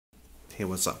Hey,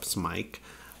 what's up? It's Mike.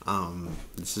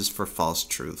 This is for false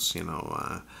truths.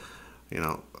 I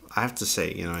have to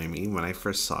say, you know what I mean. When I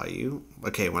first saw you,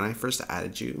 okay, when I first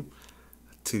added you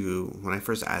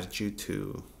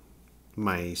to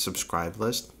my subscribe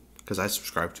list, because I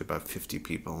subscribe to about 50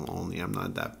 people only. I'm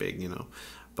not that big,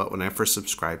 But when I first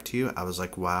subscribed to you, I was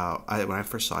like, wow. When I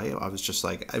first saw you, I was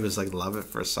like love at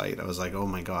first sight. I was like, oh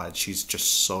my God, she's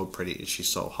just so pretty and she's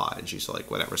so hot and she's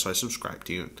like whatever. So I subscribed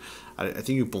to you. I think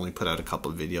you've only put out a couple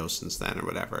of videos since then or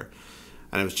whatever.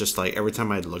 And it was just like every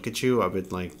time I'd look at you, I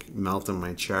would like melt in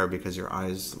my chair because your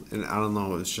eyes, and I don't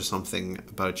know, it was just something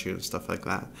about you and stuff like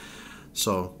that.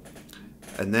 So,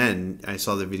 and then I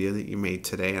saw the video that you made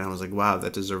today and I was like, wow,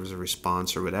 that deserves a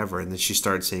response or whatever. And then she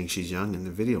started saying she's young in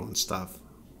the video and stuff.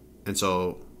 And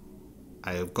so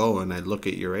I go and I look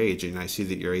at your age and I see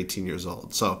that you're 18 years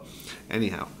old. So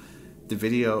anyhow, the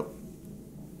video,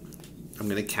 I'm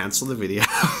going to cancel the video.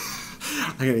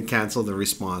 I'm going to cancel the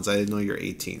response. I didn't know you're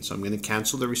 18. So I'm going to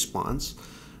cancel the response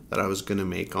that I was going to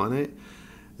make on it.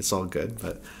 It's all good,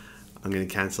 but I'm going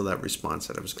to cancel that response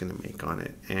that I was going to make on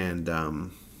it. And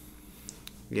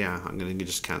yeah, I'm going to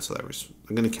just cancel that.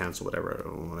 I'm going to cancel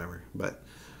whatever. But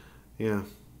yeah.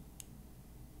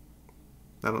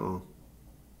 I don't know.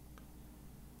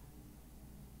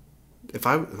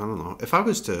 I don't know. If I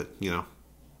was to, the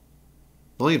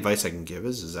only advice I can give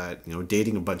is that,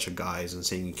 dating a bunch of guys and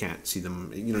saying you can't see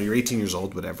them, you're 18 years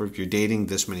old, whatever. If you're dating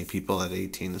this many people at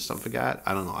 18 and stuff like that,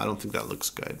 I don't know. I don't think that looks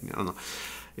good. I don't know.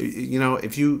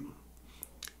 If you,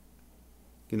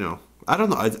 I don't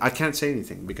know. I can't say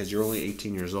anything because you're only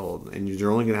 18 years old and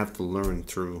you're only going to have to learn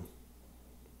through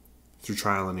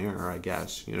trial and error, I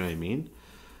guess. You know what I mean?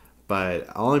 But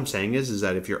all I'm saying is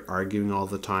that if you're arguing all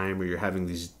the time or you're having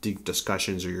these deep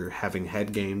discussions or you're having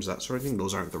head games, that sort of thing,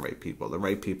 those aren't the right people. The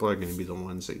right people are going to be the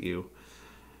ones that you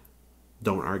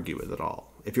don't argue with at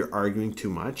all. If you're arguing too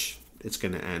much, it's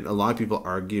going to end. A lot of people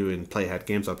argue and play head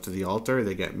games up to the altar.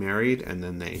 They get married and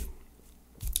then they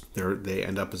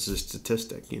end up as a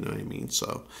statistic. You know what I mean?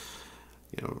 So,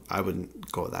 I wouldn't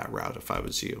go that route if I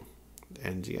was you.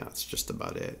 And yeah, it's just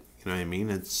about it. You know what I mean?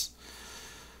 It's...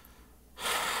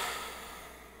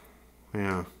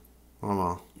 Yeah. Oh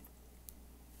well.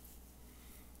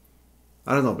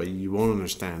 I don't know, but you won't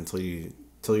understand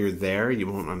until you're there. You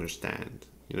won't understand.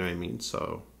 You know what I mean?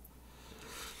 So